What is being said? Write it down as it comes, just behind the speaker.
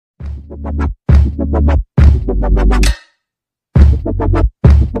Come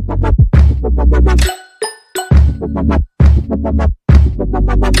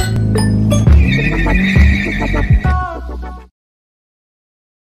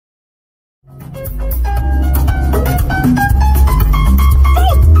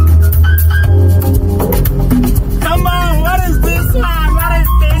on, what is this one? What is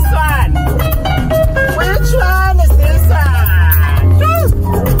this one? Which one is this one?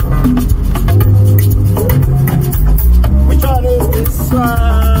 Which one is this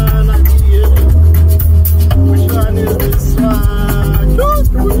one? Which one is this one?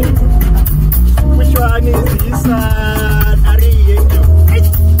 Which one is this one?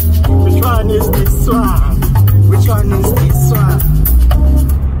 Which one is this one? Which one is this one?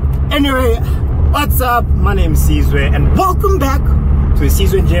 Anyway, what's up? My name is Sizwe and welcome back to the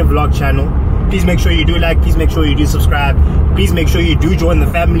Sizwe and J Vlog channel. Please make sure you do like, please make sure you do subscribe, please make sure you do join the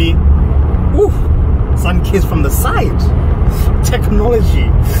family. Ooh, sun kiss from the side. Technology.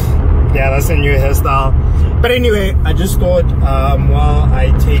 Yeah, that's a new hairstyle. But anyway, I just thought while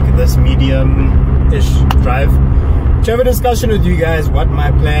I take this medium-ish drive to have a discussion with you guys, what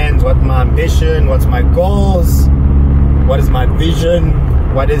my plans, what my ambition, what's my goals, what is my vision,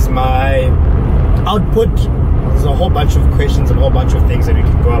 what is my output. There's a whole bunch of questions and a whole bunch of things that we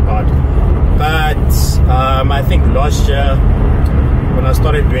can go about. But I think last year when I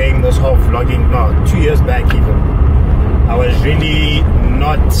started doing this whole vlogging, no, 2 years back even, I was really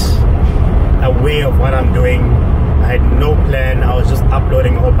not aware of what I'm doing. I had no plan. I was just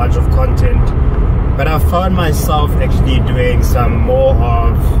uploading a whole bunch of content. But I found myself actually doing some more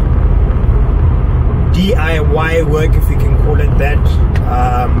of DIY work, if you can call it that.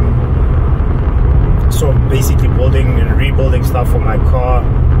 So basically building and rebuilding stuff for my car.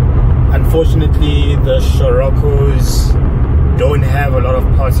 Unfortunately, the Scirocco's don't have a lot of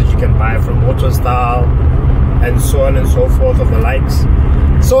parts that you can buy from AutoStyle and so on and so forth of the likes.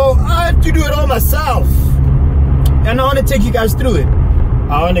 So I have to do it all myself. And I want to take you guys through it.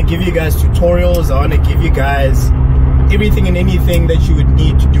 I want to give you guys tutorials. I want to give you guys everything and anything that you would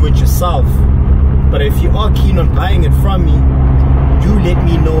need to do it yourself. But if you are keen on buying it from me, do let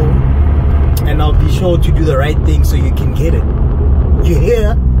me know, and I'll be sure to do the right thing so you can get it. You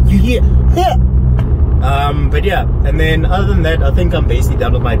hear? You hear? Yeah. But yeah, and then other than that, I think I'm basically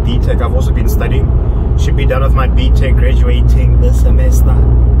done with my BTEC. I've also been studying. Should be done with my BTEC, graduating this semester.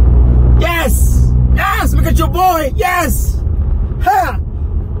 Yes! Yes! Look at your boy! Yes! Ha!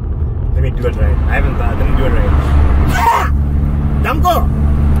 Let me do it right. I haven't done it. Let me do it right. Ha! Damko!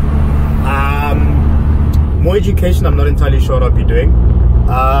 More education, I'm not entirely sure what I'll be doing.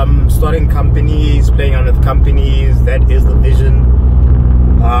 Starting companies, playing around with companies, that is the vision.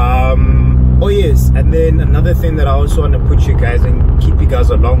 Oh yes, and then another thing that I also want to put you guys and keep you guys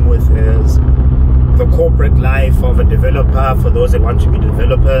along with is the corporate life of a developer, for those that want to be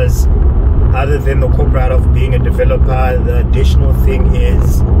developers. Other than the corporate of being a developer, the additional thing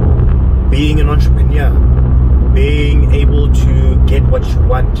is being an entrepreneur, being able to get what you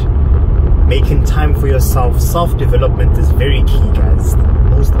want, making time for yourself. Self-development is very key, guys. The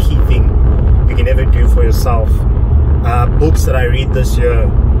most key thing you can ever do for yourself. Books that I read this year,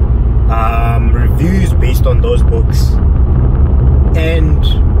 reviews based on those books, and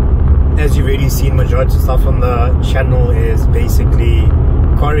as you've already seen, majority of stuff on the channel is basically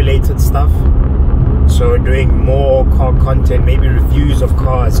car-related stuff. So doing more car content, maybe reviews of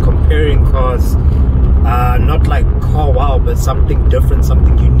cars, comparing cars, not like car wow, but something different,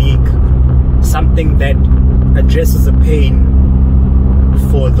 something unique, something that addresses a pain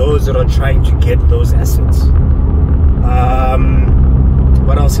for those that are trying to get those assets.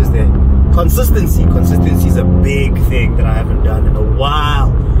 What else is there? Consistency. Consistency is a big thing that I haven't done in a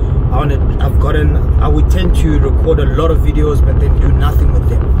while. I would tend to record a lot of videos but then do nothing with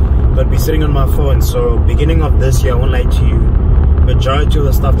them. But be sitting on my phone. So beginning of this year, I won't lie to you, majority of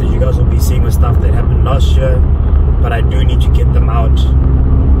the stuff that you guys will be seeing was stuff that happened last year, but I do need to get them out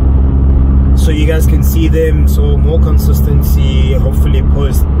so you guys can see them. So more consistency, hopefully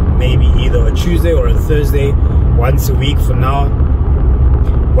post maybe either a Tuesday or a Thursday once a week for now.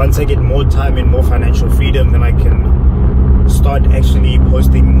 Once I get more time and more financial freedom, then I can start actually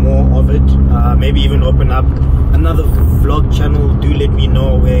posting more of it. Maybe even open up another vlog channel. Do let me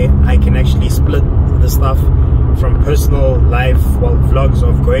know where I can actually split the stuff from personal life, well, vlogs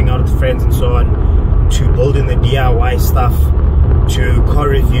of going out with friends and so on, to building the DIY stuff, to car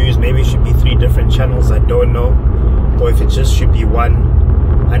reviews. Maybe it should be 3 different channels, I don't know, or if it just should be one.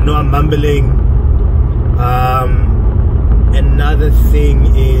 I know I'm mumbling. Another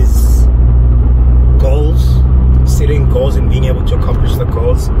thing is goals, setting goals and being able to accomplish the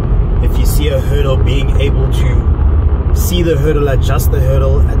goals. If see a hurdle, being able to see the hurdle, adjust the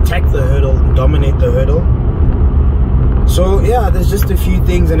hurdle, attack the hurdle, dominate the hurdle. So yeah, there's just a few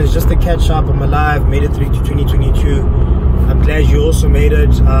things, and it's just a catch up. I'm alive, made it through to 2022. I'm glad you also made it.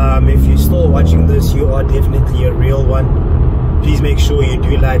 If you're still watching this, you are definitely a real one. Please make sure you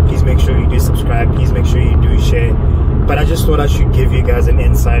do like, please make sure you do subscribe, please make sure you do share. But I just thought I should give you guys an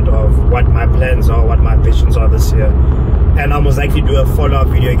insight of what my plans are, what my ambitions are this year. And I'll most likely do a follow-up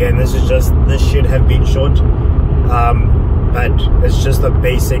video again. This should have been short, but it's just the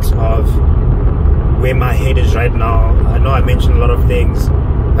basics of where my head is right now. I know I mentioned a lot of things,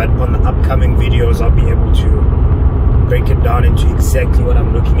 but on the upcoming videos I'll be able to break it down into exactly what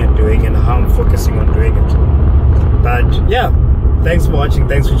I'm looking at doing and how I'm focusing on doing it. But yeah, thanks for watching,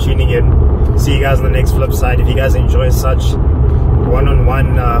 thanks for tuning in. See you guys on the next flip side. If you guys enjoy such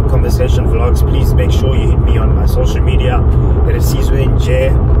one-on-one conversation vlogs, please make sure you hit me on my social media. It is Sizwe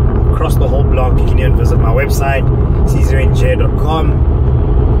Nje across the whole blog. You can even visit my website, sizwenj.com.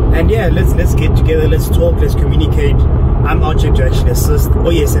 And yeah, let's get together, let's talk, let's communicate. I'm out here to actually assist. Oh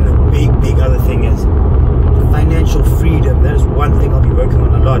yes, and the big other thing is financial freedom. That is one thing I'll be working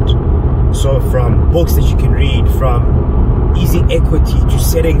on a lot. So from books that you can read, from easy equity to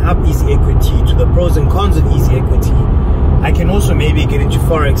setting up easy equity, to the pros and cons of easy equity. I can also maybe get into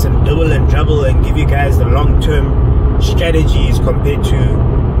Forex and double and treble and give you guys the long-term strategies compared to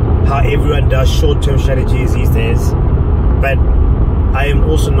how everyone does short-term strategies these days. But I am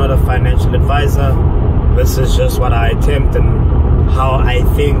also not a financial advisor. This is just what I attempt and how I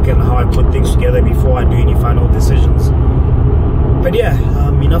think and how I put things together before I do any final decisions. But yeah,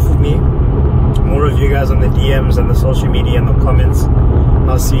 enough of me. More of you guys on the DMs and the social media and the comments.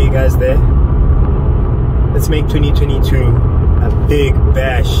 I'll see you guys there. Let's make 2022 a big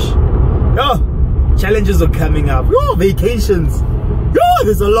bash. Oh, challenges are coming up. Oh, vacations. Oh,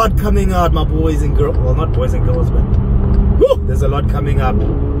 there's a lot coming out, my boys and girls. Well, not boys and girls, but there's a lot coming up.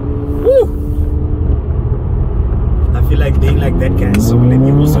 Woo! I feel like being like that guy, so let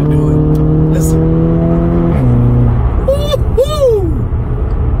me also do it. Listen.